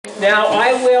Now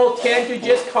I will tend to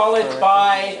just call it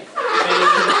by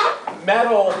the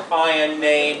metal ion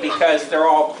name because they're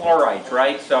all chlorides,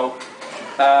 right? So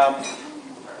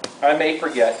I may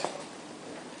forget.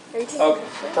 Okay,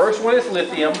 first one is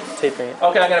lithium. Taping it.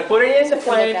 Okay, I'm going to put it in the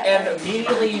flame and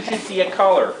immediately you should see a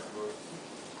color.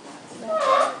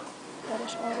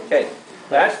 Okay,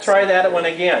 let's try that one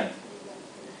again.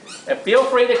 And feel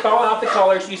free to call out the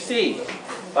colors you see.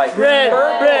 Like Red,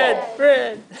 purple.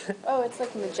 red. Oh, it's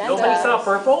like magenta. Nobody saw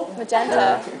purple?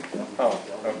 Magenta. Oh,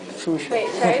 okay. Fuchsia. Wait,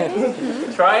 try it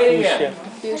again? Try it again.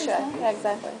 Fuchsia. Yeah,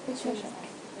 exactly. Fuchsia.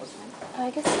 Oh,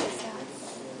 I guess it is, yeah.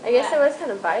 I guess it was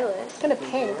kind of violet. It's kind of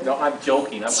pink. No, I'm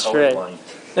joking. I'm Shred. colorblind.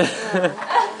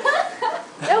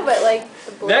 No, but like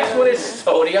the blue. Next one is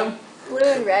sodium. Blue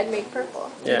and red make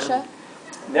purple. Yeah. Fuchsia?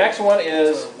 Next one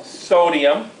is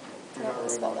sodium. I don't know how to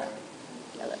spell that.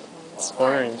 Yellow. It's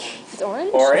orange. It's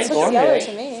orange? Orange? It looks Okay. yellow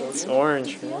to me. It's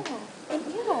orange. Yeah.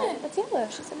 Yeah, it's yellow.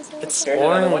 She said it's yellow. It's Here's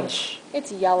another one. orange.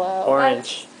 It's yellow.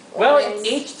 Orange. Well,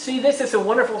 see, this is a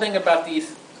wonderful thing about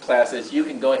these classes. You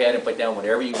can go ahead and put down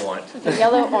whatever you want. Okay,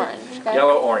 yellow, orange. Okay?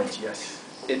 Yellow, orange, yes.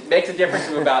 It makes a difference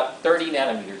of about 30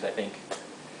 nanometers, I think.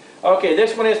 Okay,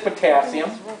 this one is potassium.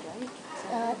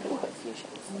 I think we put fuchsia.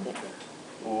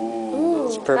 Ooh,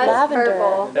 It's purple. That's Lavender.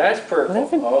 purple. that's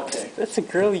purple. Okay, That's a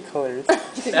girly color.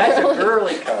 that's a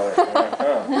girly color.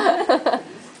 Uh-huh.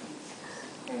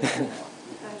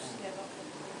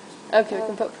 Okay, we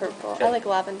can put purple. I like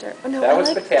lavender. Oh no, That I was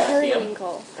like potassium.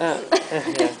 periwinkle. Yeah.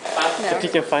 No. If you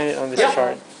can find it on this Yeah.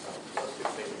 chart.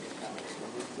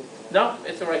 No,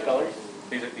 it's the right colors.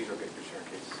 These are good for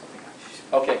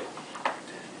sure. Okay.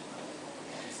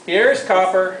 Here's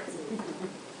copper.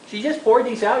 She just poured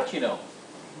these out, you know.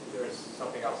 There's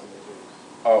something else in the juice.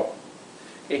 Oh.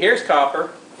 Okay, here's copper.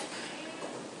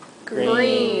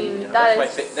 Green. Yeah, That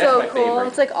that's is my so favorite. cool.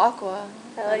 It's like aqua.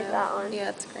 I like that one. Yeah,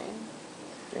 it's green.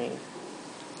 Green.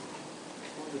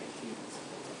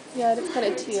 Yeah, it's kind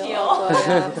of teal. Aqua,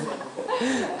 yeah.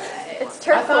 It's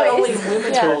I thought only turquoise.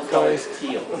 women Yeah. told colors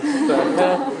teal.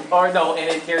 Or no,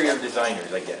 and interior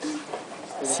designers, I guess.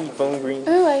 Seafoam green.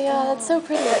 Ooh, yeah, that's so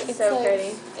pretty. It's so like,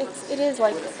 pretty. It is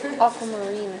like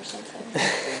aquamarine or something.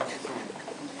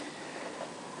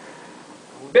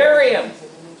 Barium.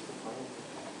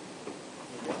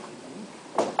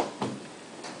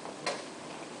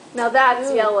 Now that's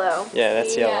Ooh. yellow. Yeah,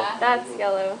 that's yellow. That's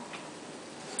yellow.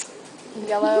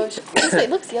 Yellow. It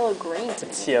looks yellow green to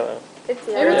me. It's yellow. It's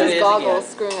Maybe yellow. It these is goggles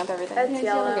again. screwing up everything. That's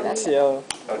yellow. Look at It's that. yellow.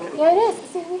 Okay. Yeah, it is.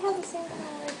 See, we have the same color.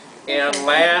 And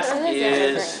last It is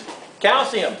yellow is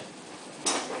calcium.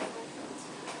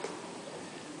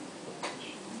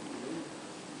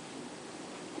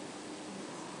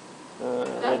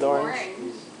 Red orange.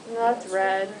 No, that's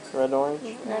red. Red orange.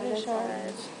 Reddish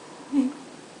orange.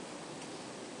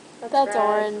 That's red.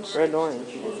 orange. Red orange.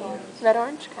 Red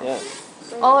orange? Okay.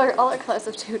 Yeah. All our colors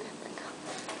have two different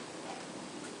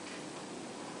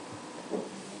colors.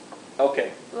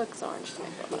 Okay. It looks orange to me.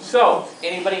 So,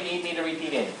 anybody need me to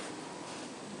repeat any?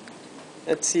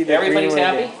 Let's see the Everybody's green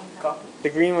one happy? again. The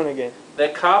green one again. The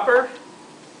copper.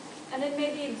 And then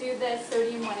maybe do the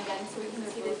sodium one again so we can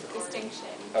see the distinction.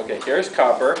 Okay, here's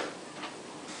copper.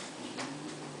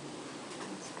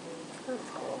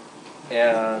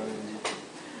 And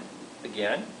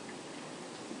again.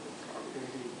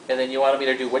 And then you wanted me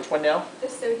to do which one now? The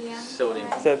sodium.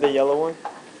 Sodium. Is that the yellow one?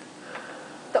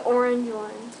 The orange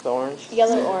one. The orange?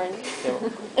 Yellow orange.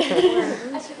 Yellow.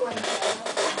 I should go and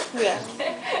Yeah.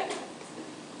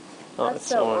 Oh, That's it's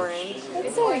so orange. orange.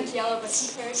 It's orange yellow, but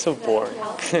compared So to the boring.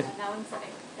 yellow, that one's like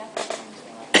definitely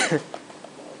orange yellow.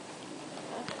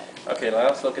 Okay,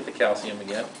 let's look at the calcium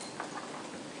again.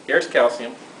 Here's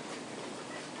calcium.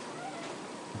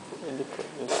 And the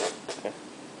okay.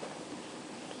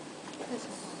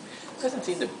 Doesn't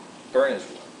seem to burn as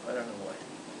well. I don't know why.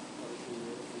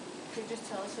 Could you just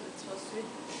tell us what it's supposed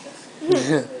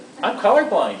to be? I'm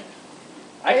colorblind.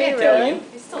 I Are you can't tell really? you.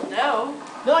 You still know.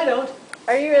 No, I don't.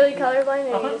 Are you really colorblind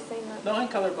or are Uh-huh. you just saying that? No, I'm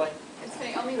colorblind. It's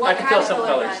funny, only I one can tell kind some of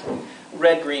colors. color.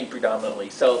 Red, green predominantly.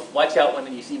 So watch out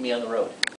when you see me on the road.